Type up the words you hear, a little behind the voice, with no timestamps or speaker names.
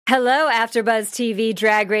Hello, AfterBuzz TV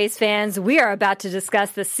Drag Race fans. We are about to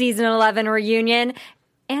discuss the Season 11 reunion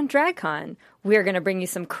and DragCon. We are going to bring you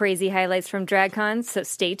some crazy highlights from DragCon, so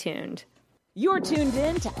stay tuned. You're tuned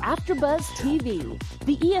in to AfterBuzz TV,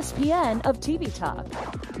 the ESPN of TV talk.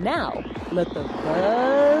 Now, let the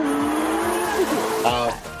buzz begin.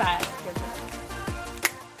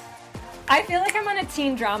 I feel like I'm on a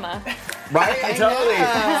teen drama. Right? Totally.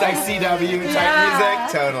 It's like CW type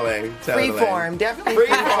music. Totally. Freeform. Definitely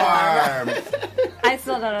Freeform. I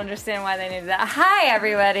still don't understand why they needed that. Hi,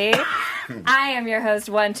 everybody. I am your host,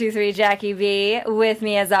 123 Jackie B. With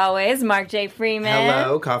me, as always, Mark J. Freeman.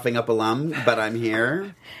 Hello, coughing up alum, but I'm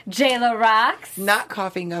here. Jayla Rocks. Not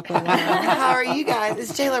coughing up a lot. How are you guys?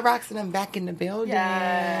 It's Jayla Rocks and I'm back in the building.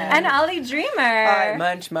 And Ollie Dreamer. All right,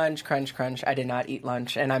 munch, munch, crunch, crunch. I did not eat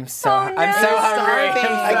lunch, and I'm so Oh, no. I'm so hungry.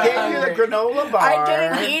 I gave you the granola bar. I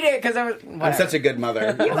didn't eat it because I was. I'm such a good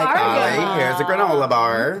mother. You are good. Here's a granola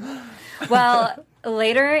bar. Well,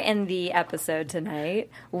 later in the episode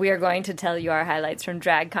tonight, we are going to tell you our highlights from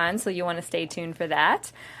DragCon, so you want to stay tuned for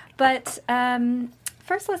that. But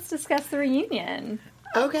first, let's discuss the reunion.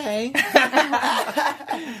 Okay.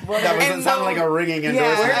 That doesn't sound like a ringing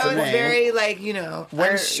endorsement Yeah, I to was me. very,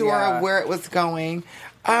 unsure of where it was going.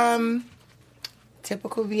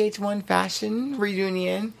 Typical VH1 fashion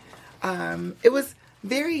reunion. It was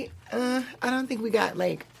very, I don't think we got,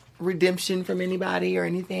 redemption from anybody or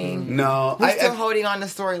anything. No. We're still holding on to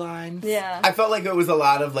storylines. Yeah. I felt like it was a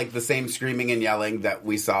lot of the same screaming and yelling that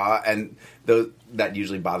we saw, and that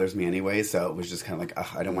usually bothers me anyway. So it was just kind of like,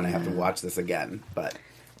 I don't want to have to watch this again. But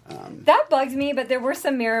That bugged me, but there were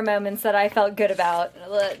some mirror moments that I felt good about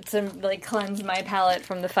to cleanse my palate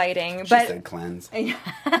from the fighting. she But said cleanse.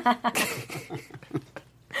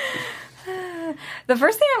 the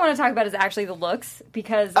first thing I want to talk about is actually the looks,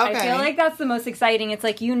 because I feel like that's the most exciting. It's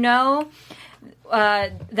like, that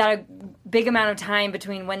a big amount of time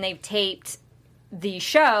between when they've taped the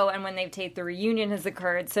show and when they've taped the reunion has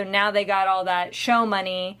occurred. So now they got all that show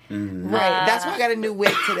money. Mm-hmm. Right. That's why I got a new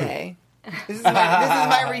wig today. This is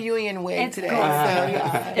my reunion wig today.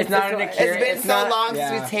 So, It's not an accurate. It's been so long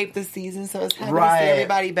since we taped the season, so it's happy to see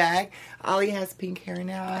everybody back. Ollie has pink hair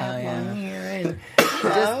now. I have long hair. And,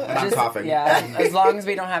 I'm coughing. Yeah, as long as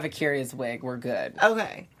we don't have a curious wig, we're good.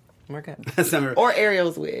 Okay. We're good. Or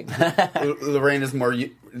Ariel's wig. Lorraine is more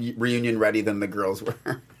reunion ready than the girls were.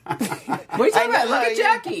 What are you talking about? Look at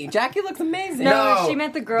Jackie. Jackie looks amazing. No, she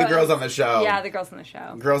meant the girls. The girls on the show. Yeah, the girls on the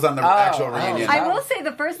show. Girls on the actual reunion. I will say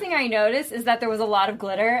the first thing I noticed is that there was a lot of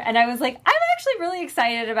glitter, and I was like, I'm actually really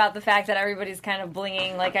excited about the fact that everybody's kind of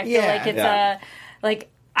blinging. I feel like it's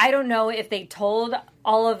I don't know if they told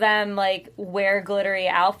all of them wear glittery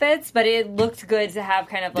outfits, but it looked good to have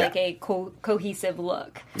kind of a cohesive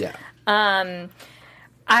look. Yeah.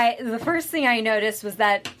 The first thing I noticed was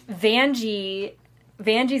that Vanjie's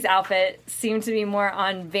outfit seemed to be more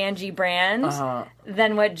on Vanjie brand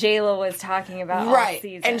than what JLo was talking about all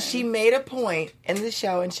season. And she made a point in the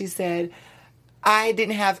show, and she said, I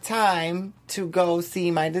didn't have time to go see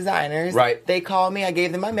my designers. Right. They called me, I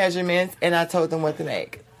gave them my measurements, and I told them what to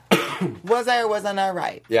make. Was I or was I not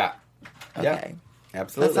right? Yeah. Okay. Yeah.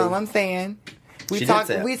 Absolutely. That's all I'm saying. We talked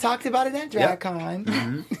about it at DragCon.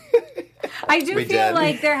 Mm-hmm. I do feel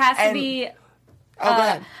like there has to be... go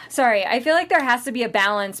ahead. Sorry, I feel like there has to be a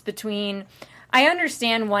balance between... I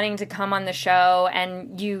understand wanting to come on the show,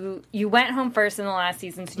 and you went home first in the last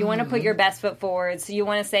season, so you want to put your best foot forward, so you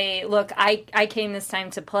want to say, look, I came this time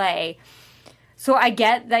to play. So I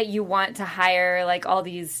get that you want to hire all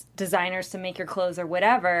these designers to make your clothes or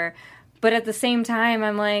whatever, but at the same time,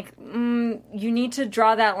 I'm like, you need to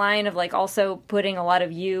draw that line of also putting a lot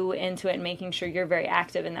of you into it and making sure you're very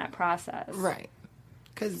active in that process. Right.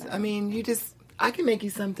 Because, I can make you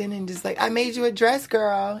something and I made you a dress,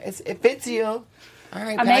 girl. It fits you. All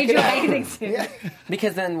right, I made you anything too.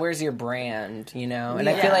 Because then where's your brand, And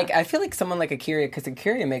I feel like someone like Akira, because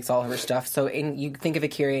Akira makes all her stuff. So you think of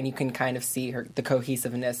Akira and you can kind of see the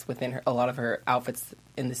cohesiveness within a lot of her outfits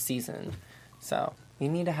in the season. So you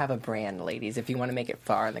need to have a brand, ladies, if you want to make it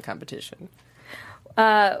far in the competition.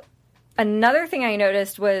 Another thing I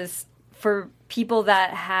noticed was for people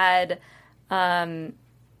that had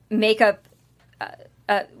makeup.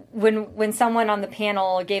 When someone on the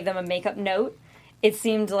panel gave them a makeup note, it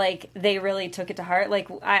seemed like they really took it to heart.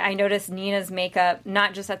 I noticed Nina's makeup,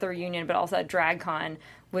 not just at the reunion, but also at DragCon,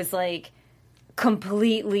 was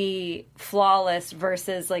completely flawless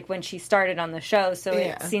versus when she started on the show. So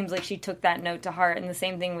it seems like she took that note to heart. And the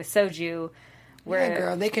same thing with Soju. Yeah,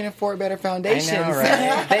 girl, they can afford better foundations. I know,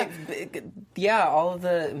 right? All of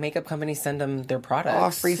the makeup companies send them their products.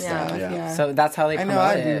 All free stuff, yeah. So that's how they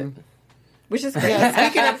promote it. which is great. Yeah,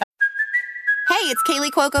 speaking of Hey, it's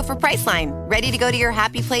Kaylee Cuoco for Priceline. Ready to go to your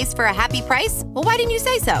happy place for a happy price? Well, why didn't you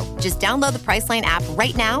say so? Just download the Priceline app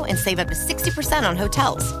right now and save up to 60% on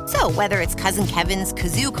hotels. So whether it's Cousin Kevin's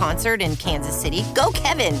Kazoo Concert in Kansas City, go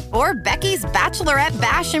Kevin, or Becky's Bachelorette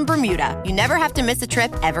Bash in Bermuda, you never have to miss a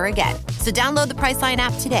trip ever again. So download the Priceline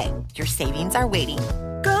app today. Your savings are waiting.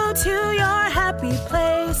 Go to your happy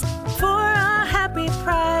place for a happy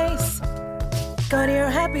price. Go to your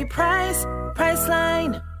happy price,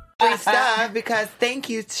 Priceline. stuff because thank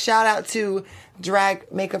you. Shout out to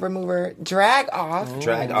drag makeup remover Drag Off.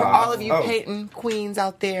 Drag For Off. all of you Peyton queens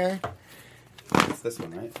out there. It's this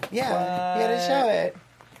one, right? Yeah, you gotta show it.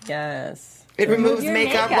 Yes. It removes your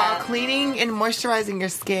makeup makeup. while cleaning and moisturizing your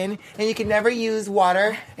skin, and you can never use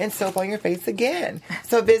water and soap on your face again.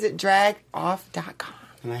 So visit dragoff.com.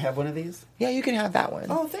 Can I have one of these? Yeah, you can have that one.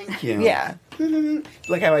 Oh, thank you. Yeah.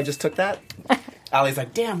 Like how I just took that? Ollie's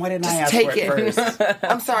like, damn, why didn't I ask Take for it it. first?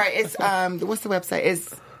 I'm sorry. It's what's the website?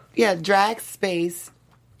 It's Drag Space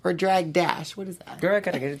or Drag Dash. What is that? Girl, I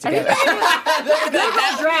gotta get it together.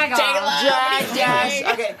 Drag off. Drag Dash.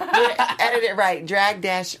 Okay, edit it right.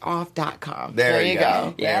 Drag-off.com. There you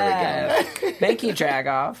go. Yeah. Thank you, Drag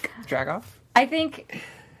Off. Drag Off? I think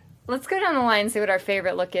let's go down the line and see what our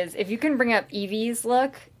favorite look is. If you can bring up Evie's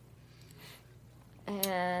look.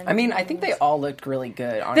 And I mean, I think they all looked really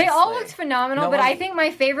good, honestly. they all looked phenomenal, No but one- I think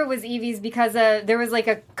my favorite was Evie's because there was like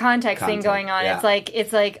a context thing Content, going on. yeah.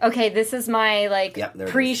 It's like okay, this is my like Yep, there it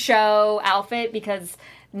is. pre-show outfit because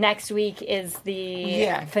next week is the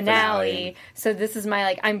finale. finale. So this is my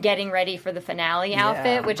like I'm getting ready for the finale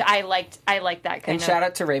outfit, which I liked. I liked that kind And of. shout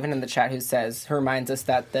out to Raven in the chat who reminds us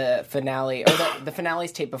that the finale, or the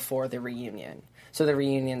finale's taped before the reunion. So the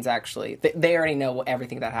reunion's actually, they already know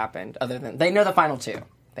everything that happened, other than, they know the final two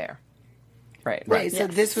there. Right. Right. So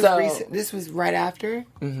this was recent. This was right after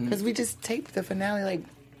because we just taped the finale like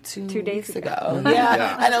 2 days weeks ago.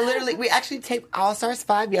 Yeah. I know. Literally, we actually taped All Stars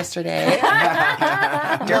 5 yesterday.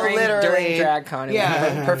 During literally. DragCon. It Yeah.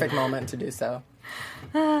 was a perfect moment to do so.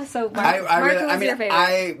 So Mark, I Mark, really, who was your favorite?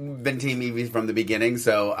 I've been Team Evie from the beginning,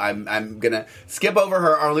 so I'm gonna skip over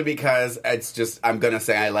her only because it's just I'm gonna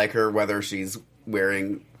say I like her whether she's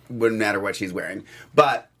wearing, wouldn't matter what she's wearing.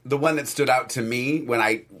 But the one that stood out to me when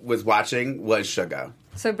I was watching was Suga.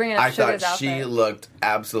 So bring up I Sugar's thought outfit. she looked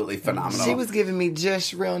absolutely phenomenal. She was giving me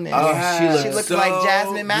just realness. Oh, She looked so like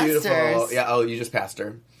Jasmine beautiful. Masters. Yeah. Oh, you just passed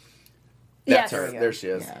her. Yes. That's her. There she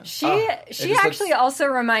is. She It she just actually looks- also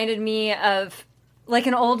reminded me of like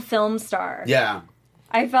an old film star. Yeah.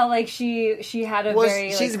 I felt like she had a Well,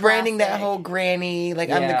 very she's like, branding that classic- whole granny, like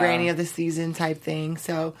I'm the Yeah. granny of the season type thing.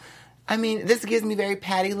 So, I mean, this gives me very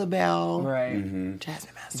Patti LaBelle, Right.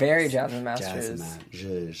 Jasmine Masters, Very Jasmine Masters. Jasmine.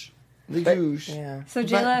 Zhuzh. the douche. Yeah. So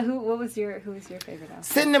Jayla, who was your favorite outfit?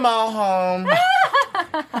 Send them all home.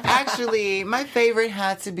 Actually, my favorite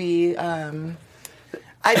had to be.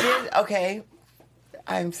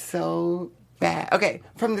 I'm so bad. Okay,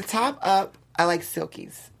 from the top up, I like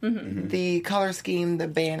Silky's. The color scheme, the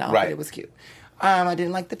band outfit, Right. it was cute. I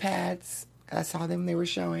didn't like the pads. I saw them; they were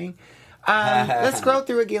showing. Let's scroll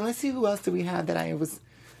through again. Let's see who else do we have that I was.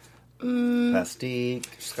 Plastique.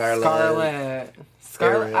 Scarlet.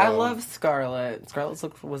 Scarlet. I Ariel. love Scarlet. Scarlet's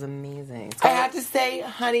look was amazing. I have to say,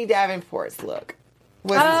 Honey Davenport's look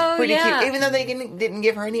was Oh, pretty yeah. cute, even though they didn't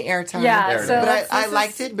give her any airtime. Yeah, There it so is. But this I is-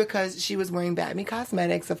 liked it because she was wearing Batman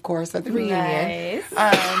Cosmetics, of course, at the reunion.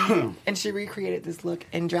 Nice. And she recreated this look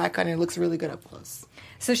in drag and it looks really good up close.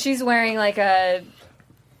 So she's wearing like a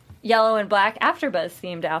yellow and black AfterBuzz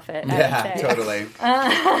themed outfit. I Yeah, would say. totally.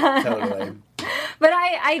 Totally. But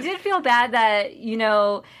I did feel bad that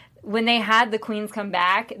when they had the queens come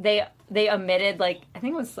back, they omitted like I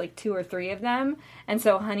think it was like 2 or 3 of them, and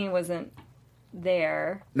so Honey wasn't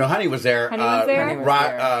there. No, Honey was there. Honey was there? Honey was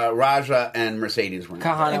there. Raja and Mercedes were.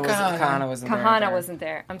 Kahana And Kahana. wasn't there. Kahana wasn't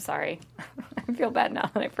there. I'm sorry. I feel bad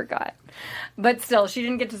now that I forgot. But still, she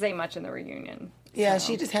didn't get to say much in the reunion. Yeah,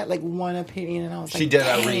 she just had like one opinion, and I was like, She did a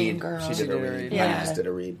 "Dang, read. girl." She did a read. Yeah. Honey just did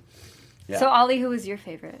a read. Yeah. So Ollie, who was your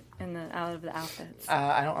favorite out of the outfits?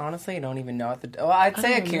 I don't even know. I'd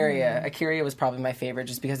say Akira. Akira was probably my favorite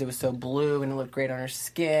just because it was so blue and it looked great on her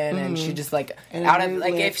skin, and she just like And out a of nude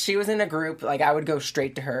like lip. if she was in a group, like I would go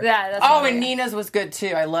straight to her. Yeah, that's oh, right. and Nina's was good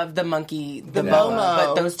too. I loved the monkey, the Momo.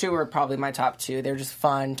 But those two were probably my top 2. They're just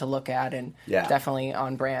fun to look at and Yeah. definitely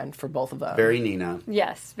on brand for both of them. Very Nina.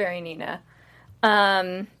 Yes, very Nina.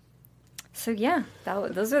 So yeah,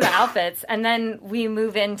 those are the outfits, and then we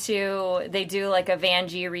move into they do like a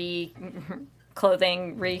Vanjie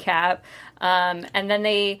clothing recap, and then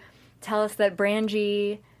they tell us that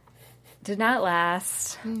Brangie Did not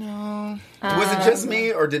last. No. Was it just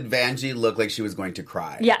me, or did Vanjie look like she was going to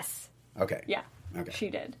cry? Yes. Okay. Yeah. Okay. She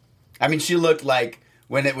did. I mean, she looked like,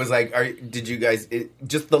 when it was like, did you guys,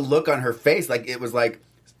 just the look on her face, like, it was like,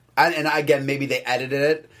 and again, maybe they edited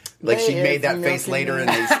it. Like, she made that face later and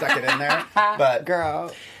they stuck it in there. But,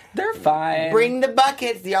 Girl, They're fine. bring the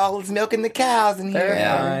buckets. Y'all's milking the cows in here.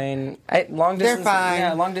 They're fine. Long distance. fine.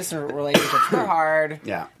 Yeah, long distance relationships. They're hard.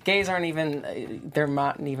 Yeah. Gays aren't even. They're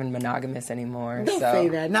not even monogamous anymore. Don't so. say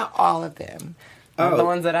that. Not all of them. The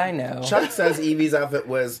ones that I know. Chuck says Evie's outfit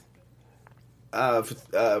was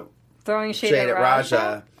Throwing shade at at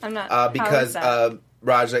Raja. I'm not. how Because is that?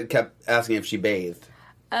 Raja kept asking if she bathed.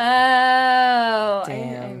 Oh, I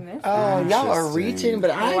Damn. missed Oh, y'all are Interesting. reaching, but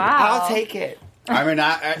Wow. I'll take it. I mean,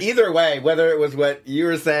 either way, whether it was what you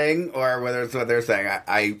were saying or whether it's what they're saying,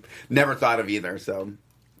 I never thought of either. So,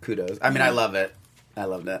 kudos. I mean, I love it. I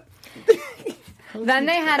loved it. Then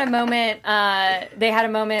they had a moment. They had a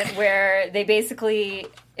moment where they basically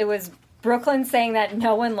it was Brooklyn saying that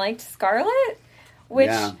no one liked Scarlett, which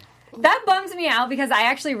Yeah. that bums me out because I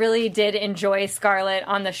actually really did enjoy Scarlett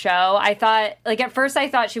on the show. I thought, like, at first I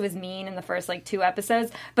thought she was mean in the first, like, 2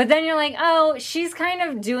 episodes, but then you're like, oh, she's kind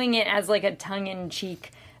of doing it as, like, a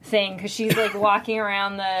tongue-in-cheek thing because she's, like, walking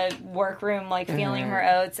around the workroom, like, feeling her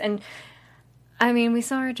oats. And, I mean, we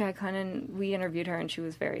saw her at DragCon and we interviewed her and she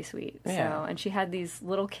was very sweet. Yeah. So, and she had these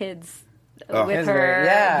little kids Oh. with That's her very-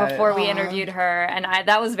 yeah. before we interviewed her, and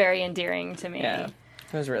that was very endearing to me. Yeah.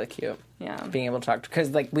 It was really cute. Yeah. Being able to talk because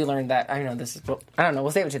like we learned that I know this is I don't know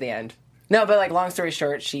we'll save it to the end. No, but like long story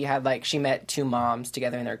short, she met 2 moms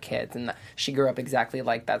together and their kids, and she grew up exactly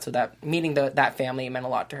like that. So that meeting that family meant a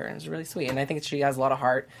lot to her, and it was really sweet. And I think she has a lot of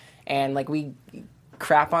heart. And like we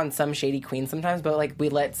crap on some shady queens sometimes, but like we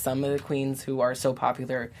let some of the queens who are so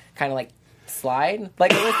popular kind of like slide.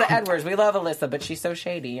 Like Alyssa Edwards, we love Alyssa, but she's so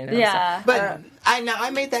shady. You know? Yeah. So, But I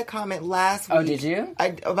made that comment last week. Oh, did you?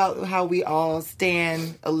 About how we all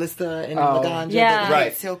stand Alyssa and Oh. Laganja, Yeah. but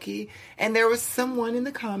Right. Silky. And there was someone in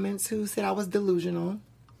the comments who said I was delusional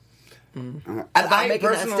about I making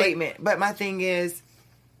that personally- statement. But my thing is,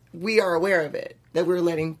 we are aware of it, that we're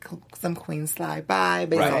letting some queens slide by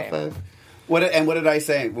based Right. off of... What did I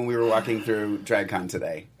say when we were walking through DragCon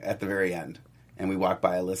today at the very end, and we walked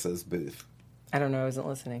by Alyssa's booth? I don't know. I wasn't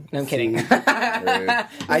listening. No, I'm kidding. Rude. I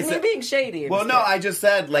I me said, being shady. well, no, I just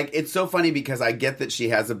said, like, it's so funny because I get that she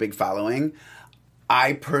has a big following.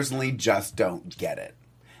 I personally just don't get it.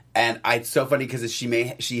 And it's so funny because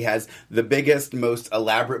she has the biggest, most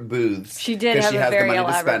elaborate booths. She did 'cause have she a has very the money to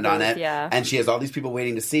elaborate spend on booth, it, yeah. and she has all these people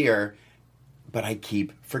waiting to see her. But I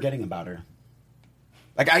keep forgetting about her.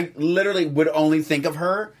 Like, I literally would only think of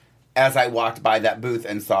her as I walked by that booth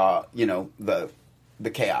and saw, the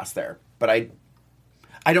chaos there. But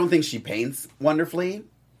I don't think she paints wonderfully.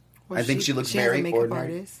 Well, I think she looks has a very makeup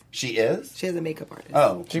ordinary. artist. She is? She has a makeup artist.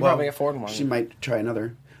 Oh. She probably afford one. She might try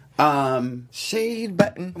another. Shade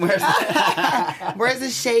button. Where's Where's the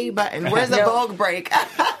shade button? Where's the Vogue break?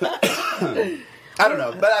 I don't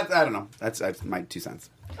know. But I don't know. That's my 2 cents.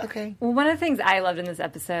 Okay. Well, one of the things I loved in this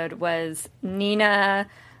episode was Nina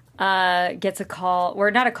gets a call,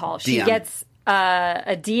 or not a call. She DM. gets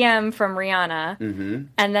a DM from Rihanna,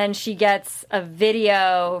 and then she gets a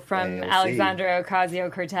video from AOC. Alexandra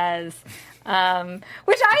Ocasio-Cortez,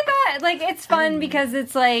 which I thought, like, it's fun because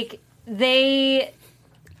it's like they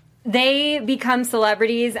become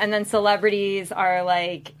celebrities, and then celebrities are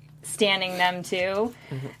like standing them too.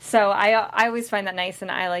 So I always find that nice,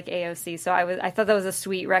 and I like AOC. So I thought that was a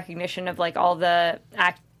sweet recognition of like all the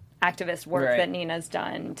activist work Right. that Nina's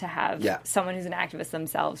done to have Yeah. someone who's an activist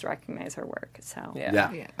themselves recognize her work. So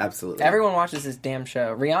Yeah. Yeah, absolutely. Everyone watches this damn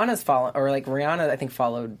show. Rihanna's Rihanna, I think,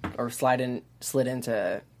 followed or slid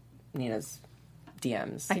into Nina's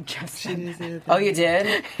DMs. I just said that. Oh, you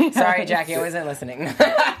did? Sorry, Jackie, I wasn't listening.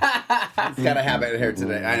 Got to have it here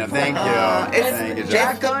today. I know. Thank you. Thank you, It's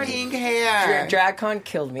Jack. the pink hair. DragCon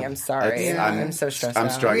killed me. I'm sorry. It's- I'm so stressed I'm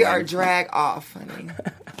out. struggling. We are drag off, honey.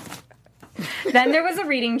 Then there was a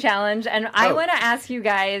reading challenge, and I Oh. want to ask you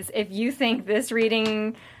guys if you think this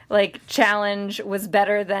reading challenge was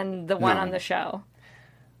better than the one No. on the show.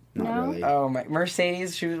 Not No? really. Oh my,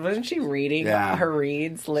 Mercedes, wasn't she reading Yeah. her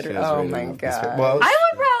reads? She Literally. was Oh reading my off this- god. Well, I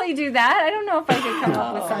would probably do that. I don't know if I could come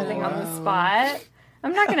up with something on the spot.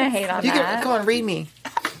 I'm not going to hate on You that. can come on, read me.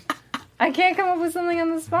 I can't come up with something on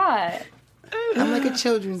the spot. I'm like a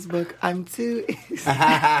children's book. I'm too.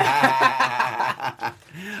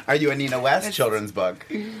 Are you a Nina West children's book?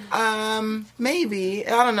 Maybe.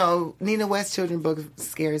 I don't know. Nina West children's book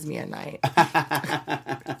scares me at night.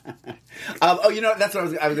 That's what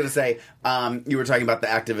I was going to say. You were talking about the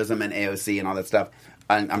activism and AOC and all that stuff.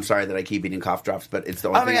 I'm sorry that I keep eating cough drops, but it's the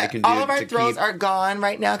only thing I can do. All of our to throats keep, are gone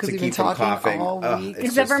right now because to we've been keep from talking coughing. all week.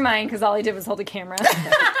 Except for mine, because all he did was hold a camera.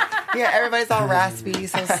 Yeah, everybody's all raspy,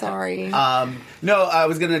 so sorry. No, I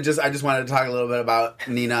just wanted to talk a little bit about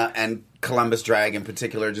Nina and Columbus drag in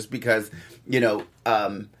particular, just because,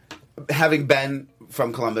 having been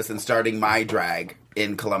from Columbus and starting my drag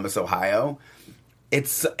in Columbus, Ohio,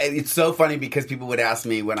 it's so funny because people would ask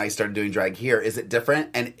me when I started doing drag here, is it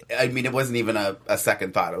different? And I mean, it wasn't even a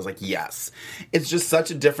second thought. I was like, yes. It's just such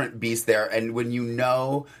a different beast there. And when you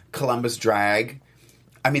know Columbus drag,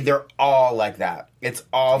 I mean, they're all like that. It's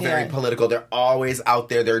all very political. They're always out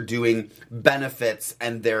there. They're doing benefits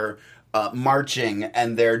and they're marching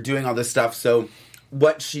and they're doing all this stuff. So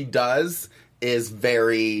what she does is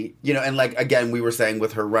very, and like, again, we were saying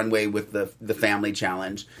with her runway with the family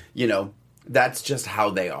challenge, that's just how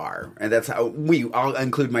they are. And that's how I'll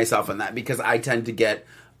include myself in that because I tend to get,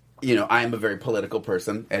 I am a very political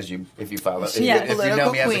person, if you follow. If you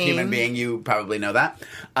know me as a human being, you probably know that.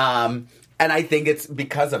 And I think it's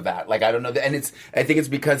because of that. Like, I don't know. And I think it's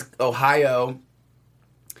because Ohio,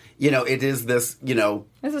 it is this,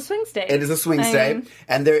 It's a swing state. It is a swing state.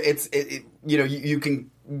 And you can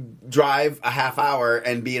drive a half hour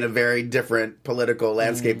and be in a very different political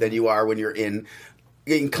landscape than you are when you're in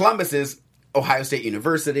Columbus is Ohio State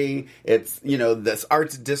University. It's, this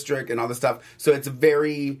arts district and all this stuff. So it's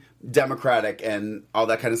very democratic and all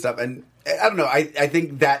that kind of stuff. And I don't know. I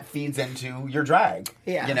think that feeds into your drag.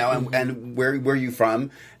 Yeah. And where you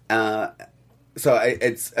from. So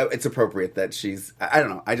it's appropriate that she's. I don't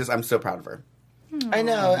know. I'm so proud of her. I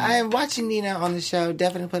know. I am watching Nina on the show.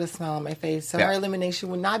 Definitely put a smile on my face. So her elimination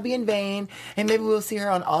will not be in vain, and maybe we'll see her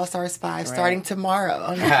on All Stars 5 starting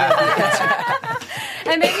tomorrow.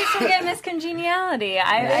 And maybe she'll get Miss Congeniality.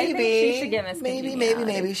 I think she should get Miss Congeniality.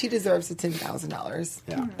 Maybe. She deserves the $10,000.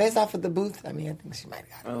 Yeah. Based off of the booth, I think she might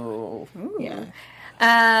have got it. Oh.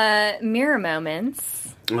 Yeah. Mirror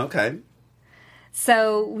moments. Okay.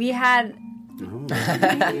 So we had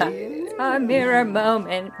a mirror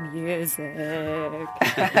moment music.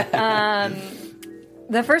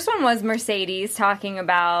 The first one was Mercedes talking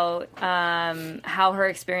about how her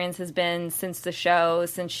experience has been since the show,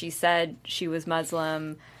 since she said she was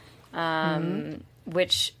Muslim,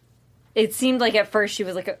 which it seemed like at first she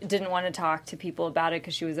was like didn't want to talk to people about it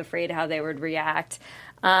because she was afraid how they would react.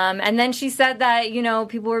 And then she said that,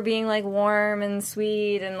 people were being like warm and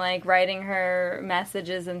sweet and like writing her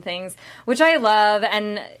messages and things, which I love.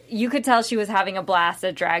 And you could tell she was having a blast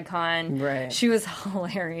at DragCon. Right. She was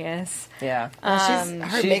hilarious. Yeah.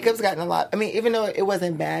 Her makeup's gotten a lot. Even though it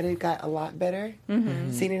wasn't bad, it got a lot better.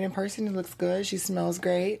 Mm-hmm. Seeing it in person, it looks good. She smells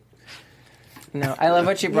great. No, I love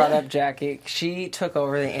what you brought up, Jackie. She took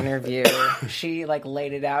over the interview. She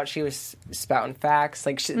laid it out. She was spouting facts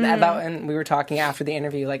about, and we were talking after the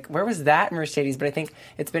interview. Where was that Mercedes? But I think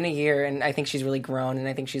it's been a year, and I think she's really grown, and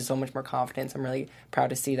I think she's so much more confident. So I'm really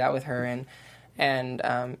proud to see that with her, and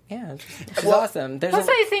she's awesome. Plus,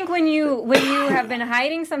 I think when you have been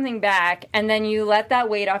hiding something back and then you let that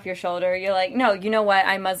weight off your shoulder, you're like, no, you know what?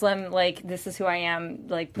 I'm Muslim. This is who I am.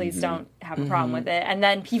 Please don't have a problem with it. And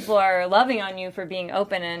then people are loving on you for being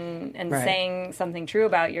open and saying something true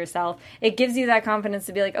about yourself. It gives you that confidence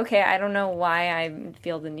to be like, okay, I don't know why I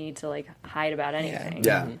feel the need to hide about anything.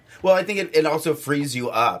 Yeah. Well, I think it also frees you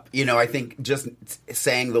up. I think just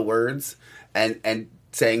saying the words and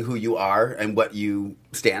saying who you are and what you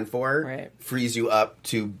stand for frees you up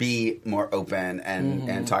to be more open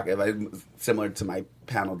and talk about, similar to my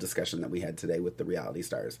panel discussion that we had today with the reality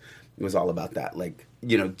stars. It was all about that.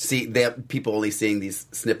 People only seeing these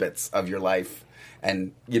snippets of your life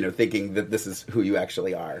and, thinking that this is who you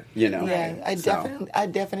actually are, Yeah, I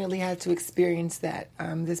definitely had to experience that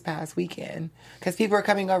this past weekend because people were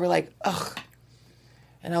coming over ugh.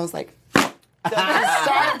 And I was like, don't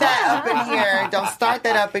start that up in here. Don't start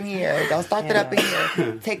that up in here. Don't start that up in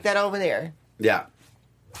here. Take that over there. Yeah.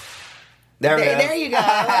 There you go.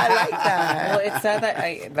 I like that. Well, it's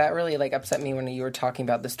sad that really upset me when you were talking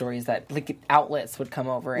about the stories that outlets would come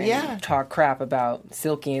over and talk crap about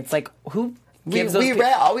Silky. It's who gives those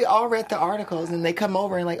we all read the articles and they come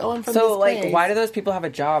over and oh, I'm from this place. Why do those people have a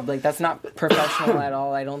job? That's not professional at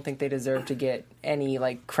all. I don't think they deserve to get any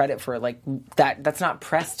credit for that. That's not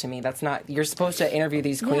press to me. That's not. You're supposed to interview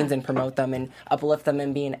these queens and promote them and uplift them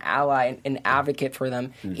and be an ally and an advocate for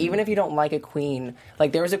them, even if you don't like a queen.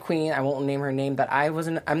 There was a queen, I won't name her name, but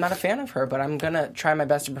I'm not a fan of her, but I'm gonna try my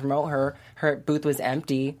best to promote her. Her booth was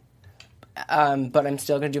empty. But I'm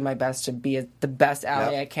still going to do my best to be the best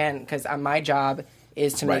ally I can because my job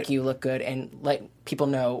is to make you look good and let people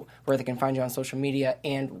know where they can find you on social media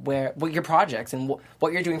and what your projects and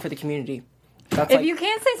what you're doing for the community. That's If you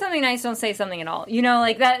can't say something nice, don't say something at all. You know,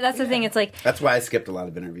 like that's the thing. It's like, That's why I skipped a lot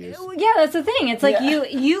of interviews. yeah, that's the thing. It's like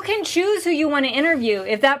you can choose who you want to interview.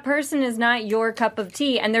 If that person is not your cup of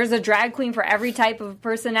tea, and there's a drag queen for every type of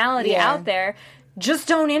personality out there, just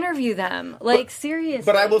don't interview them. Like, seriously.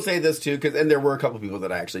 But I will say this too, and there were a couple people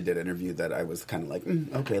that I actually did interview that I was kind of like,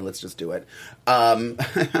 okay, let's just do it.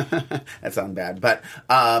 That sounds bad, but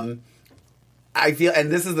I feel, and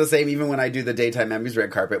this is the same even when I do the Daytime Emmys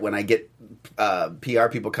red carpet, when I get PR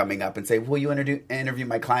people coming up and say, will you interview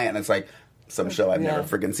my client? And it's like some show I've never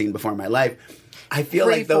friggin' seen before in my life. I feel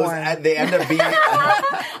like those, they end up being...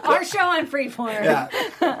 Our show on Freeform. Yeah.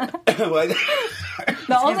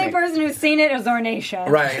 The only person who's seen it is Ornacia.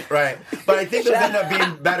 Right. But I think those end up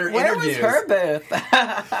being better interviews. Where was her booth?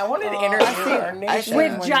 I wanted to interview Ornacia.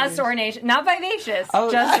 With just Ornacia. Not Vivacious.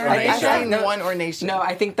 Oh, just I've Ornacia. seen one Ornacia. No,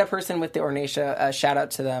 I think the person with the Ornacia, shout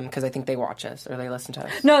out to them, because I think they watch us, or they listen to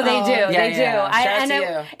us. No, they do. They do. Shout out to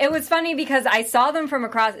you. It was funny because I saw them from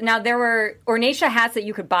across. Now, there were Ornacia hats that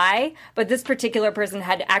you could buy, but this particular person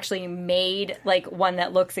had actually made like one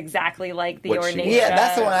that looks exactly like the Ornacia. Yeah,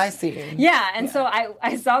 that's the one I see. Yeah, and so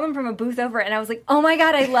I saw them from a booth over, and I was like, oh my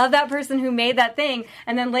God, I love that person who made that thing.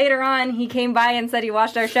 And then later on, he came by and said he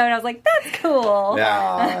watched our show, and I was like, that's cool.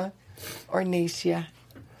 Yeah. Ornacia.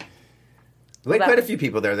 We had quite a few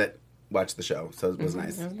people there that watched the show, so it was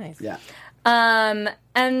nice. It was nice. Yeah.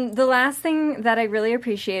 And the last thing that I really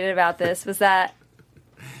appreciated about this was that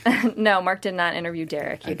no, Mark did not interview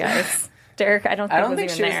Derek, you guys. Derek, I don't think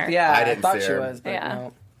she was there. Yeah, I didn't thought see she her. was, but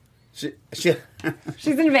no. She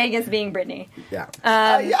She's in Vegas being Brittany. yeah.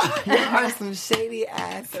 Y'all are some shady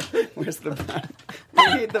ass. Where's the button?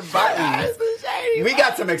 We need the button. We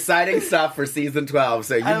got some exciting stuff for season 12,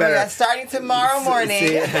 so you better... starting tomorrow morning.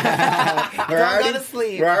 We're go to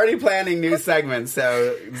sleep. We're already planning new segments,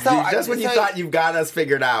 so just when you thought you've got us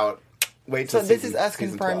figured out, wait till So this is us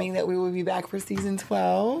confirming that we will be back for season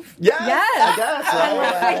 12. Yes! Yes!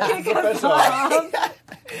 I guess.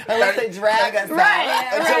 Unless they drag us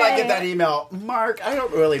out. Until I get that email. Mark, I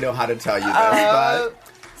don't really know how to tell you this, but...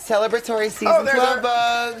 Celebratory season 12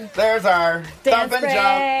 bug. There's our Dance thump and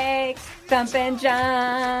break, thump and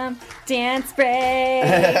jump, dance break.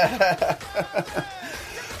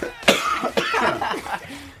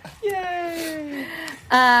 Yay!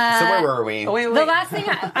 So where were we? Oh, wait. The last thing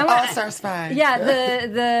I want... All-Stars 5.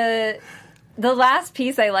 Yeah, the last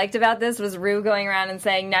piece I liked about this was Rue going around and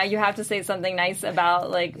saying, now you have to say something nice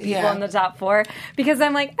about like people in the top 4. Because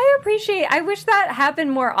I'm like, I wish that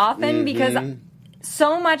happened more often because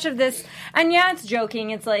so much of this, and yeah, it's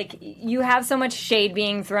joking. It's like you have so much shade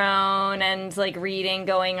being thrown and like reading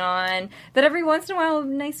going on that every once in a while,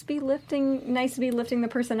 nice to be lifting the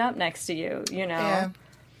person up next to you. You know, Yeah.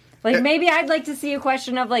 like maybe I'd like to see a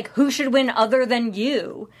question of like who should win other than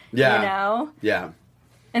you. Yeah. You know, Yeah.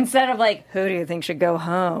 instead of like who do you think should go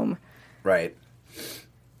home? Right.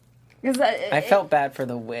 Because I felt bad for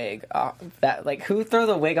the wig. That like who threw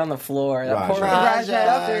the wig on the floor? That poor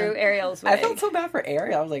Raja threw Ariel's wig. I felt so bad for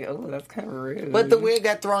Ariel. I was like, oh, that's kind of rude. But the wig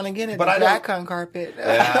got thrown again at the DragCon carpet.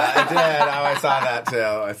 Yeah, I did. Oh, I saw that too.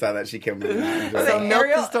 I saw that she came in. So milk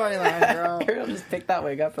the storyline, girl. Ariel just picked that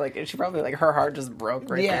wig up. Like she probably like her heart just broke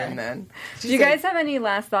right there and then. Do you guys have any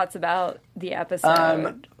last thoughts about the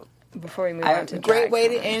episode? Before we move on to great way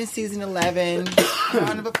to end season 11.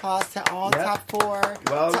 Round of applause to all top 4.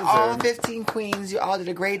 Well to all 15 queens. You all did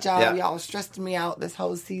a great job. Yeah. Y'all stressed me out this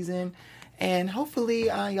whole season. And hopefully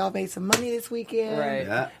y'all made some money this weekend. Right.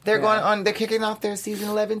 Yeah. They're kicking off their season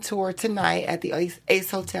 11 tour tonight at the Ace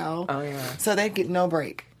Hotel. Oh yeah. So they get no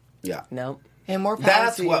break. Yeah. Nope. And more power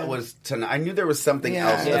That's to what you. was tonight. I knew there was something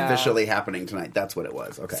else officially happening tonight. That's what it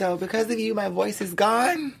was. Okay. So because of you, my voice is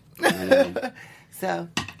gone. So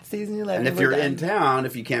season 11. And if you're in town,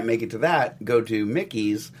 if you can't make it to that, go to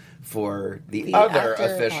Mickey's for the after other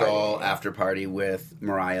official after party with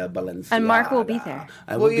Mariah Balenciaga. And Mark will be there.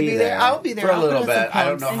 I will you be there? I'll be there. for a I'll little put in bit. some I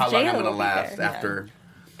don't know posts. how And long Jayla I'm going to will be last there, after.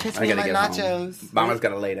 Catch I me gotta my get nachos. home. Mama's got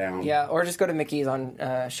to lay down. Yeah, or just go to Mickey's on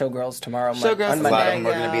Showgirls tomorrow. Showgirls on A lot of Monday. them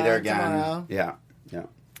are going to be there again. tomorrow. Yeah. Yeah.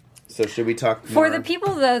 So should we talk For more? the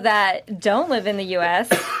people, though, that don't live in the U.S.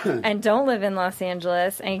 and don't live in Los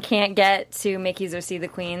Angeles and can't get to Mickey's or see the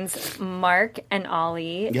Queens, Mark and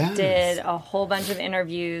Ollie Yes. did a whole bunch of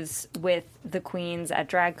interviews with the Queens at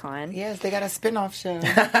DragCon. Yes, they got a spin-off show.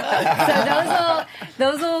 So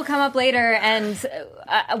those will come up later. And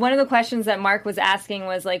one of the questions that Mark was asking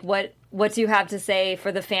was, like, what what do you have to say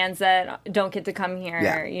for the fans that don't get to come here?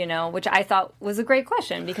 Yeah. You know, which I thought was a great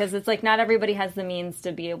question because it's like not everybody has the means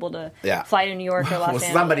to be able to fly to New York or Los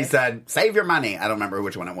Angeles. Somebody said, save your money. I don't remember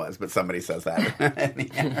which one it was, but somebody says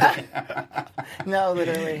that. No,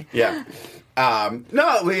 literally. Yeah.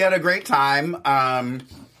 No, we had a great time.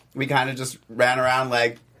 We kind of just ran around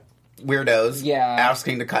like weirdos,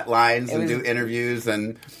 asking to cut lines and do interviews,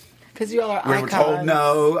 and because you all are we icons. were told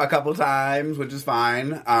no a couple times, which is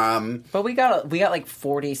fine. But we got like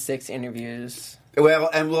 46 interviews. Well,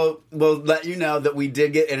 and we'll let you know that we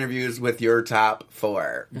did get interviews with your top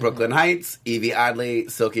 4. Brooklyn Heights, Evie Oddly,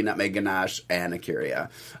 Silky Nutmeg Ganache, and Akira.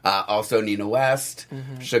 Also Nina West,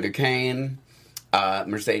 Sugar Cane,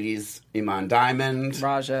 Mercedes Iman Diamond,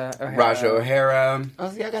 Raja O'Hara. Oh,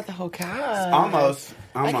 so y'all got the whole cast. Almost.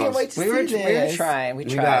 I can't wait to see this. We were trying. We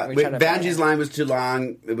tried. Vanjie's line was too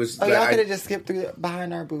long. It was. Oh, y'all could have just skipped through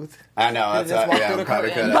behind our booth. I know. That's just walked through the probably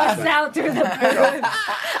curtain. could Bust have. out through the booth.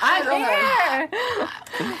 I'm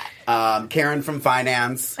here. Karen from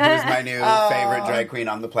Finance, who's my new favorite drag queen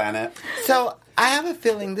on the planet. So I have a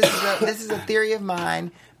feeling this is a theory of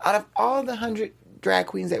mine. Out of all the 100 drag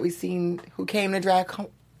queens that we've seen who came to DragCon.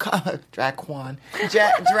 Who's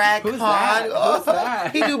that? Who's that?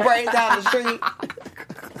 He do braids down the street.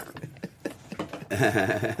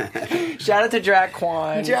 Shout out to Drag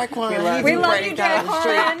Quan. Drag Quan. We love you, Drag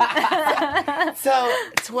Quan. So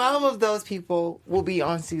 12 of those people will be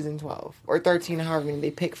on season 12 or 13, however many they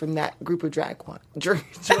pick from that group of Drag Con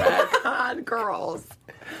girls.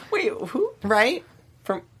 Wait, who? Right?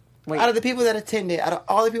 Wait. Out of the people that attended, out of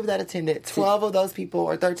all the people that attended, 12 of those people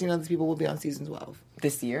or 13 of those people will be on season 12.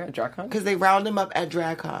 This year at DragCon? Because they round them up at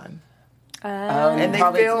DragCon. And they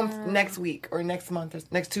film next week or next month or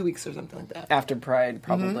next 2 weeks or something like that. After Pride,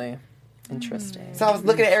 probably. Interesting. So I was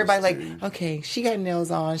looking at everybody like, okay, she got nails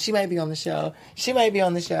on. She might be on the show. She might be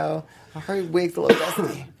on the show. Her wig's a little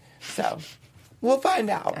dusty. So we'll find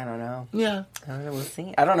out. I don't know. Yeah. I don't know. We'll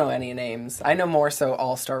see. I don't know any names. I know more so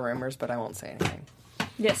all-star rumors, but I won't say anything.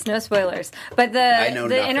 Yes, no spoilers. But the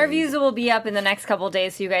nothing. interviews will be up in the next couple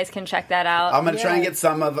days, so you guys can check that out. I'm gonna try and get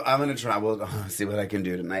some of. We'll see what I can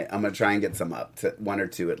do tonight. I'm gonna try and get some up to 1 or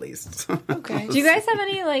 2 at least. Okay. Do you guys have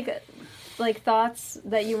any like thoughts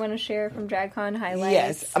that you want to share from DragCon highlights?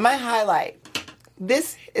 Yes. My highlight.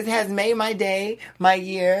 It has made my day, my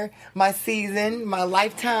year, my season, my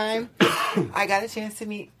lifetime. I got a chance to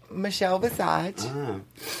meet Michelle Visage.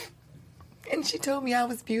 And she told me I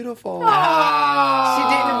was beautiful. She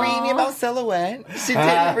didn't read me about silhouette. She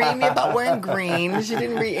didn't read me about wearing green. She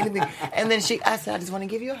didn't read anything. And then I said, I just want to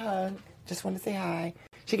give you a hug. Just want to say hi.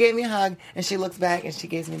 She gave me a hug, and she looks back, and she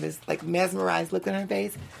gives me this like mesmerized look on her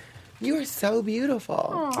face. You are so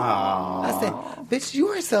beautiful. I said, bitch, you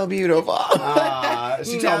are so beautiful.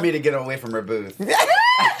 She told me to get away from her booth.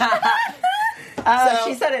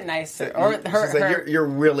 She said it nicer. Or She said, you're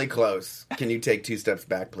really close. Can you take 2 steps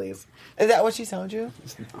back, please? Is that what she told you?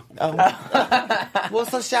 No. Oh. Well,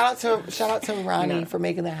 so shout out to Ronnie for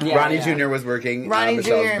making that happen. Yeah. Ronnie Jr. was working. Ronnie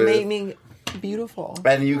Michelle's Jr. booth. made me beautiful.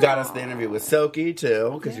 And you got us the interview with Silky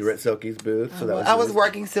too, because you were at Silky's booth. So I was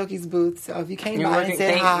working Silky's booth, so if you came by and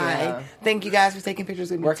said hi, thank you guys for taking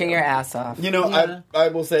pictures with me. Working your ass off. You know, I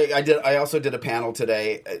will say I also did a panel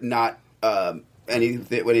today, not any of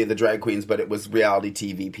the drag queens, but it was reality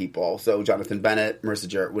TV people. So Jonathan Bennett, Marissa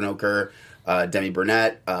Jarrett Winokur, Demi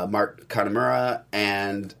Burnett, Mark Kanamura,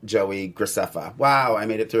 and Joey Graceffa. Wow, I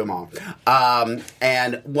made it through them all.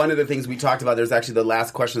 And one of the things we talked about, there's actually the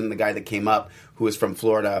last question, the guy that came up, who is from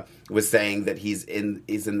Florida, was saying that he's in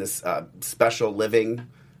this special living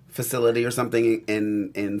facility or something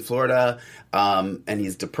in Florida, and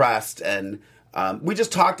he's depressed. And we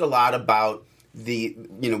just talked a lot about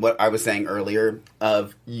what I was saying earlier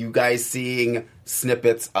of you guys seeing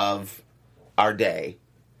snippets of our day.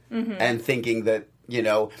 Mm-hmm. And thinking that,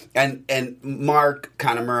 and Mark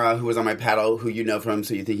Kanamura, who was on my panel, who you know from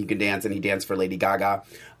So You Think You Can Dance, and he danced for Lady Gaga.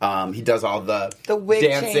 He does all the wig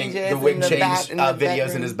dancing, changes, the wig change videos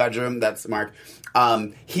bedroom. In his bedroom. That's Mark.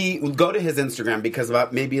 He go to his Instagram because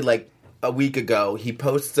about maybe like a week ago, he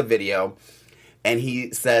posts a video and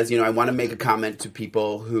he says, I want to make a comment to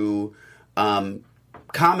people who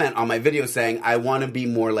comment on my video saying, I want to be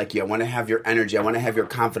more like you. I want to have your energy. I want to have your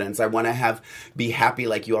confidence. I want to be happy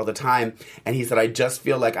like you all the time. And he said, I just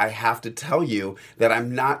feel like I have to tell you that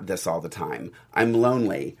I'm not this all the time. I'm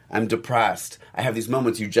lonely. I'm depressed. I have these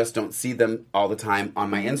moments. You just don't see them all the time on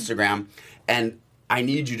my Instagram. And I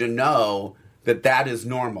need you to know that is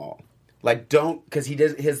normal. Like, because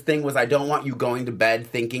his thing was, I don't want you going to bed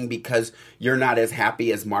thinking because you're not as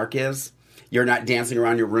happy as Mark is, you're not dancing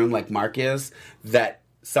around your room like Mark is, that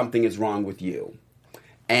something is wrong with you.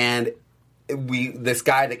 And this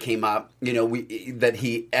guy that came up, that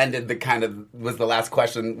he ended the kind of was the last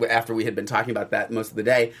question after we had been talking about that most of the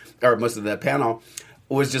day or most of the panel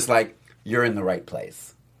was just like, you're in the right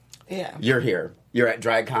place. Yeah. You're here. You're at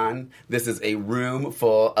DragCon. This is a room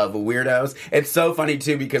full of weirdos. It's so funny,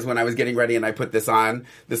 too, because when I was getting ready and I put this on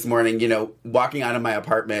this morning, walking out of my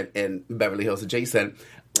apartment in Beverly Hills adjacent,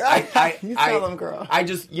 You tell them, girl. I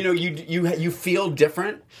just, you feel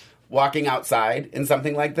different walking outside in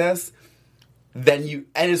something like this than you.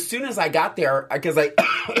 And as soon as I got there, because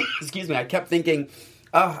excuse me, I kept thinking,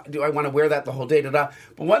 oh, do I want to wear that the whole day? But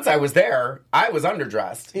once I was there, I was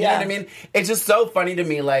underdressed. You know what I mean? It's just so funny to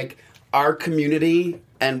me, like, our community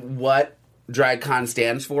and what DragCon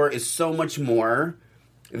stands for is so much more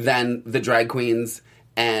than the drag queens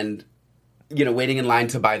and, waiting in line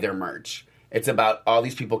to buy their merch. It's about all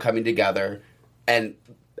these people coming together and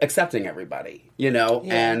accepting everybody,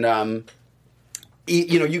 and,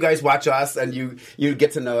 you guys watch us and you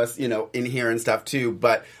get to know us, in here and stuff too.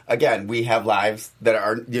 But again, we have lives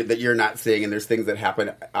that you're not seeing, and there's things that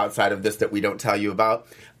happen outside of this that we don't tell you about.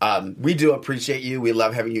 We do appreciate you. We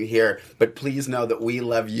love having you here, but please know that we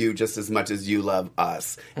love you just as much as you love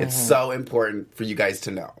us. Mm-hmm. It's so important for you guys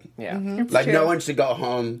to know. Yeah. Mm-hmm. Like, no one should go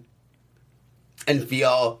home and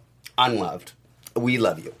feel unloved. We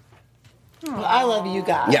love you. Well, I love you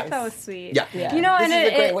guys. Yeah. That was sweet. Yeah. Yeah. And this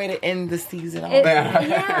is a great way to end the season.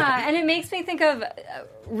 Yeah, and it makes me think of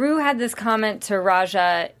Rue had this comment to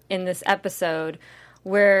Raja in this episode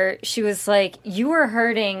where she was like, "You were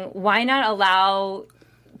hurting. Why not allow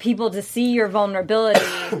people to see your vulnerability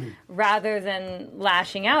rather than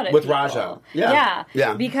lashing out at With people?" Raja.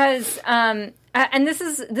 Yeah. Because and this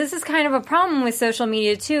is kind of a problem with social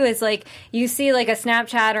media too. Is like you see like a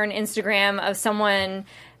Snapchat or an Instagram of someone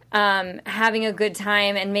having a good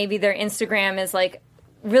time, and maybe their Instagram is like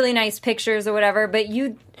really nice pictures or whatever, but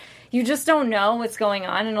you just don't know what's going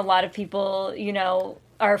on, and a lot of people,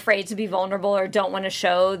 are afraid to be vulnerable or don't want to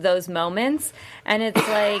show those moments, and it's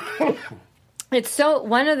like it's so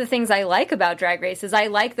one of the things I like about Drag Race is I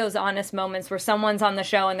like those honest moments where someone's on the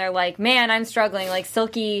show and they're like, man, I'm struggling. Like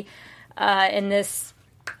Silky in this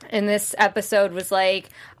episode was like,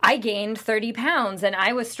 I gained 30 pounds and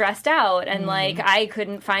I was stressed out and like I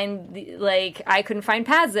couldn't find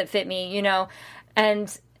pads that fit me,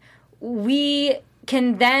 and we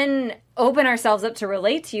can then open ourselves up to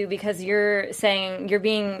relate to you because you're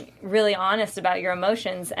being really honest about your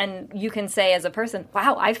emotions, and you can say as a person,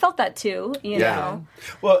 wow, I felt that too, you know.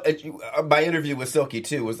 Well, my interview with Silky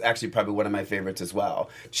too was actually probably one of my favorites as well.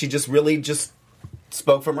 She just really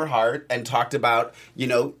spoke from her heart and talked about,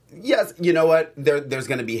 yes, you know what, there's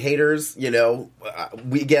going to be haters,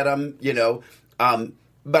 we get them,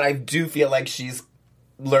 but I do feel like she's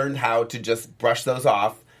learned how to just brush those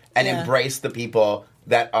off and embrace the people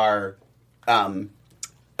that are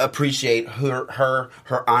appreciate her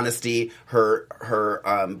honesty, her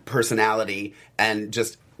personality, and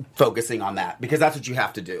just focusing on that, because that's what you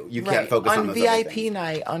have to do. You can't focus on those other VIP things.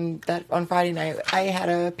 night on Friday night. I had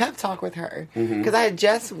a pep talk with her because I had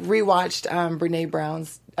just rewatched Brene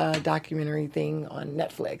Brown's documentary thing on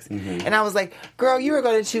Netflix, and I was like, "Girl, you were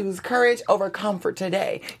going to choose courage over comfort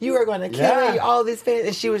today. You were going to carry all this fans,"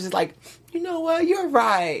 and she was just like, "You know what? You're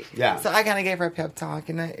right." Yeah. So I kind of gave her a pep talk,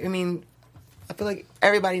 and I mean, I feel like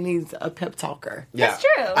everybody needs a pep talker. Yeah. That's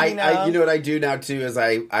true. You know what I do now too is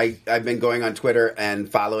I've been going on Twitter and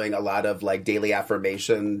following a lot of like daily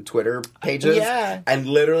affirmation Twitter pages. Yeah. And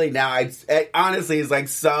literally now it honestly is like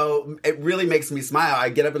so it really makes me smile. I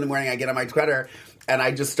get up in the morning, I get on my Twitter, and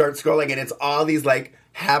I just start scrolling, and it's all these like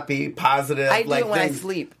happy, positive I do like it when things. I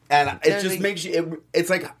sleep. And it just makes you. It's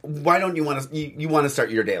like, why don't you want to? You want to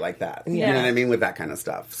start your day like that? You know what I mean, with that kind of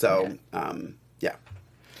stuff. So, yeah.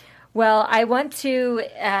 Well, I want to,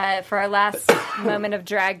 for our last moment of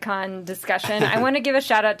DragCon discussion, I want to give a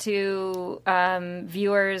shout out to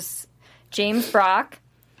viewers James Brock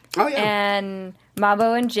and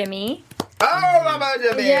Mabo and Jimmy. Oh, Mama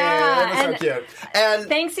Jimmy! Yeah, That was so cute. And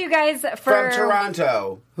thanks you guys for from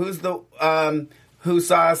Toronto, who's the who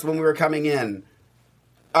saw us when we were coming in?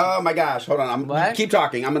 Oh my gosh! Hold on, keep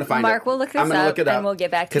talking. I'm going to find Mark, it. we'll look this I'm gonna up look it up and we'll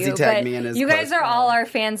get back to you. because he tagged But me in his you guys post. are all our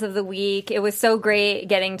fans of the week. It was so great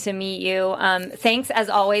getting to meet you. Thanks as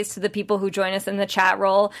always to the people who join us in the chat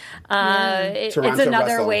roll. It's Toronto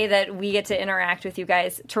another Russell. way that we get to interact with you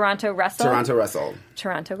guys. Toronto Russell. Toronto Russell.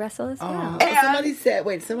 Toronto Russell as well. Somebody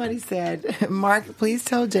said, Mark, please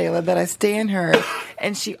tell Jayla that I stand her,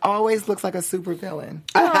 and she always looks like a super villain.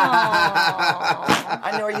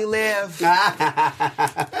 I know where you live.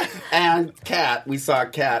 And Kat, we saw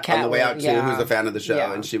Kat on the way out too, who's a fan of the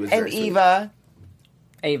show, and she was And very sweet. Eva.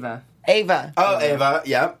 Ava. Ava. Oh, Ava,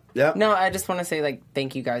 yep. Yep. No, I just want to say, like,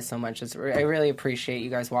 thank you guys so much. I really appreciate you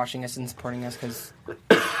guys watching us and supporting us because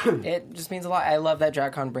it just means a lot. I love that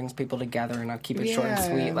DragCon brings people together, and I'll keep it short and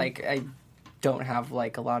sweet. Like, I don't have,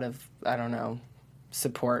 like, a lot of, I don't know,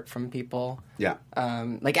 support from people. Yeah.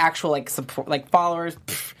 Like, actual, like, support, like, followers.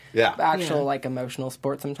 Yeah. Actual, like, emotional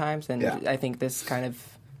support sometimes. And I think this kind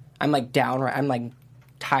of, I'm, like, downright, I'm, like,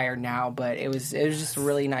 tired now, but it was just a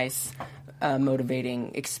really nice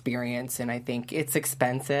motivating experience, and I think it's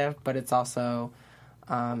expensive, but it's also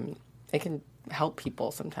it can help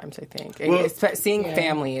people sometimes. I think seeing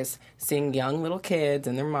families, seeing young little kids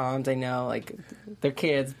and their moms. I know, like, they're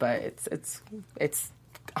kids, but it's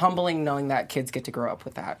humbling knowing that kids get to grow up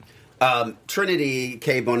with that. Trinity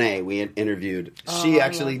K. Bonet, we had interviewed. She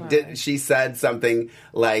actually did. She said something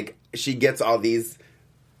like she gets all these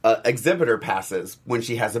exhibitor passes when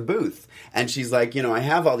she has a booth. And she's like, I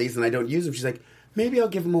have all these and I don't use them. She's like, maybe I'll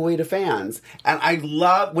give them away to fans. And I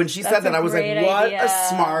love, when she said that, I was like, what a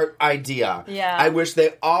smart idea. Yeah. I wish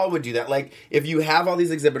they all would do that. Like, if you have all these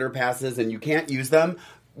exhibitor passes and you can't use them,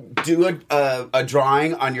 do a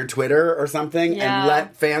drawing on your Twitter or something and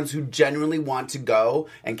let fans who genuinely want to go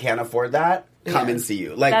and can't afford that come and see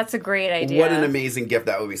you. Like, that's a great idea. What an amazing gift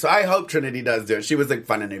that would be. So I hope Trinity does do it. She was a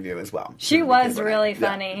fun interview as well. She was really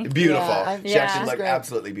funny. Yeah. Beautiful. She actually looked great.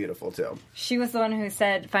 absolutely beautiful too. She was the one who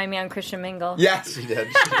said, "Find me on Christian Mingle." Yes, she did.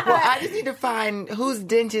 Well, I just need to find whose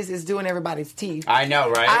dentist is doing everybody's teeth. I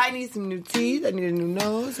know, right? I need some new teeth. I need a new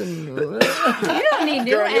nose. And You don't need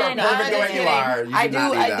new Girl, you're any. perfect the way you are. You I do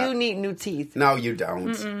not need that. do need new teeth. No, you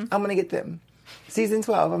don't. I'm gonna get them. Season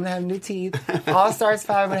 12, I'm gonna have new teeth. All Stars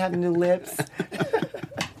 5, I'm gonna have new lips.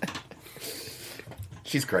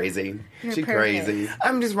 She's crazy. She's perfect. crazy.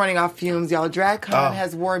 I'm just running off fumes, y'all. DragCon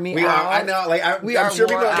has worn me We out. are. I know. Like, I'm sure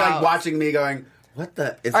people are like watching me, going, "What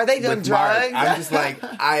the? Are they doing with Mark?" drugs? I'm just like,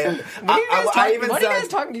 What are you guys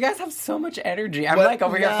talking? You guys have so much energy. I'm like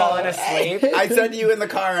over here falling asleep. I said to you in the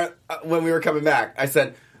car when we were coming back. I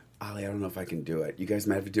said, Ollie, I don't know if I can do it. You guys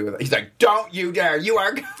might have to do it. He's like, don't you dare. You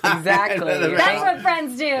are Exactly. That's what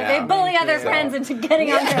friends do. They bully other friends into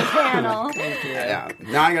getting on their panel. Yeah.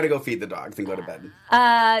 Now I got to go feed the dogs and go to bed.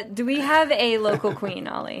 Do we have a local queen,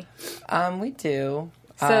 Ollie? We do.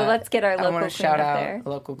 So let's get our I local want queen to shout up out there.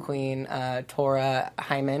 local queen, Tora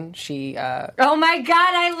Hyman. She Oh my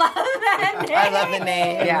God, I love that name. I love the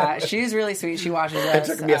name. yeah, she's really sweet. She watches us.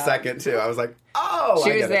 It took me a second, too. I was like, oh,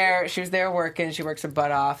 She I was get it. there. She was there working. She works her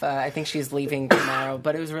butt off. I think she's leaving tomorrow.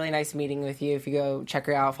 But it was really nice meeting with you. If you go check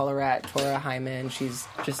her out, follow her at Tora Hyman. She's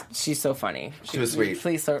so funny. She was sweet.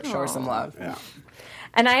 Please show her some love. Yeah.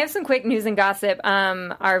 And I have some quick news and gossip.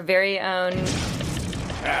 Our very own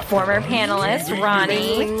former panelist,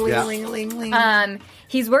 Ronnie. Yeah.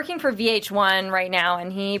 He's working for VH1 right now,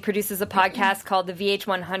 and he produces a podcast called the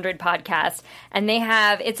VH100 Podcast. And they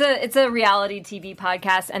have it's a reality TV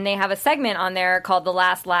podcast, and they have a segment on there called The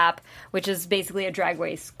Last Lap, which is basically a drag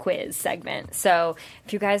race quiz segment. So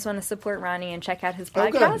if you guys want to support Ronnie and check out his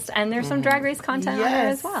podcast, and there's some drag race content on there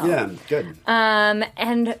as well. Yeah, good.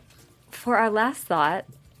 And for our last thought,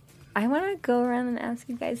 I want to go around and ask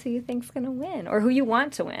you guys who you think's going to win, or who you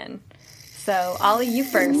want to win. So, Ollie, you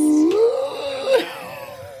first.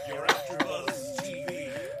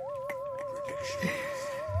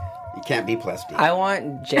 You can't be plastic. I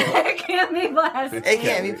want Jayla. It can't be blessed. It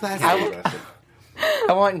can't be plastic.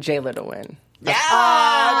 I want Jayla to win. Yeah.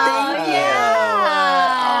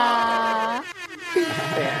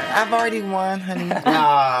 I've already won, honey.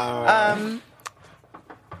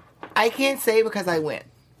 I can't say because I win.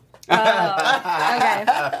 Okay.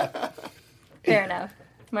 Fair enough.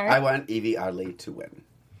 Mark? I want Evie Oddly to win.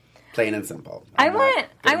 Plain and simple. I I'm want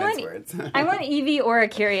not good at words. I want Evie or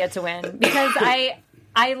Akira to win because I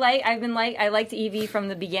liked Evie from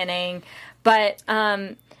the beginning, but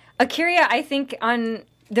Akira, I think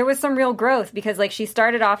there was some real growth because like she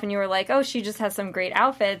started off and you were like, oh, she just has some great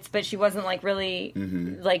outfits, but she wasn't like really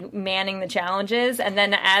like manning the challenges. And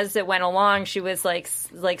then as it went along, she was like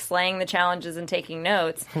slaying the challenges and taking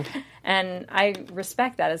notes. And I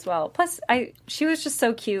respect that as well. Plus, she was just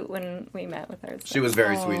so cute when we met with her. So. She was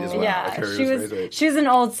very sweet as well. Yeah, Akira she very sweet. was an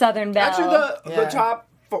old Southern belle. Actually, the top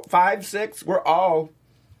 5, 6 were all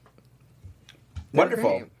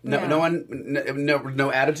wonderful. No one,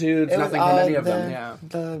 no attitudes, It was nothing from any of the, them. Yeah.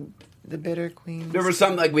 The bitter queens. There were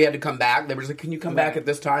some like we had to come back. They were just like, "Can you come back at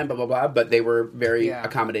this time?" Blah blah blah. But they were very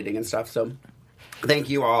accommodating and stuff. So, thank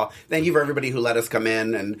you all. Thank you for everybody who let us come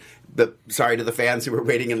in, and sorry to the fans who were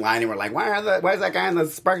waiting in line and were like, "Why is that guy in the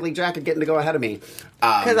sparkly jacket getting to go ahead of me?"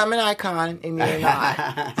 Because I'm an icon and you're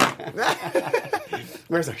not.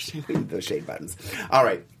 Where's our those shade buttons? All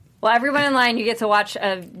right. Well, everyone in line, you get to watch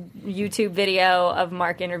a YouTube video of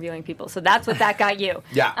Mark interviewing people. So that's what that got you.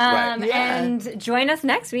 Yeah, right. Yeah. And join us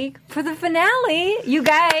next week for the finale. You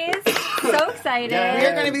guys, so excited.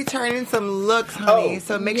 We're going to be turning some looks, honey. Oh.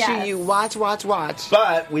 So make sure Yes. you watch.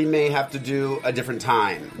 But we may have to do a different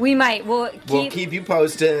time. We might. We'll Keep you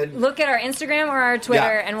posted look at our Instagram or our Twitter,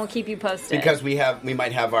 Yeah. and we'll keep you posted. because we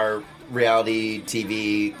might have our reality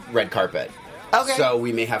TV red carpet. Okay. So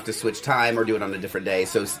we may have to switch time or do it on a different day.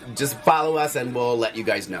 So just follow us and we'll let you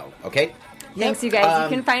guys know. Okay? Thanks, you guys.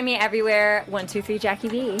 You can find me everywhere. 123 Jackie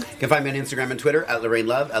B. You can find me on Instagram and Twitter at Lorraine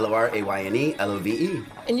Love, Lorayne Love.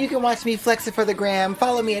 And you can watch me flex it for the gram.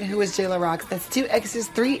 Follow me at Who Is Jayla Rocks. That's 2 X's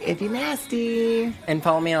 3 if you're nasty. And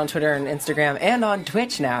follow me on Twitter and Instagram and on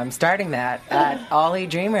Twitch now. I'm starting that at Ollie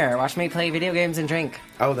Dreamer. Watch me play video games and drink.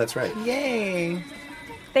 Oh, that's right. Yay.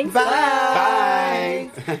 Thanks. Bye.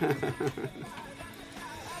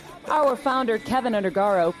 Our founder, Kevin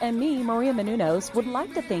Undergaro, and me, Maria Menounos, would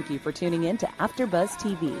like to thank you for tuning in to AfterBuzz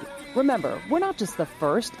TV. Remember, we're not just the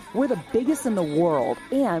first, we're the biggest in the world,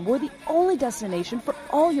 and we're the only destination for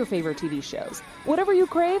all your favorite TV shows. Whatever you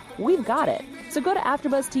crave, we've got it. So go to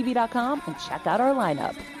AfterBuzzTV.com and check out our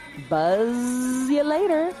lineup. Buzz you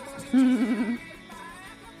later.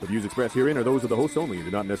 The views expressed herein are those of the hosts only and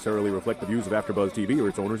do not necessarily reflect the views of AfterBuzz TV or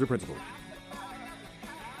its owners or principals.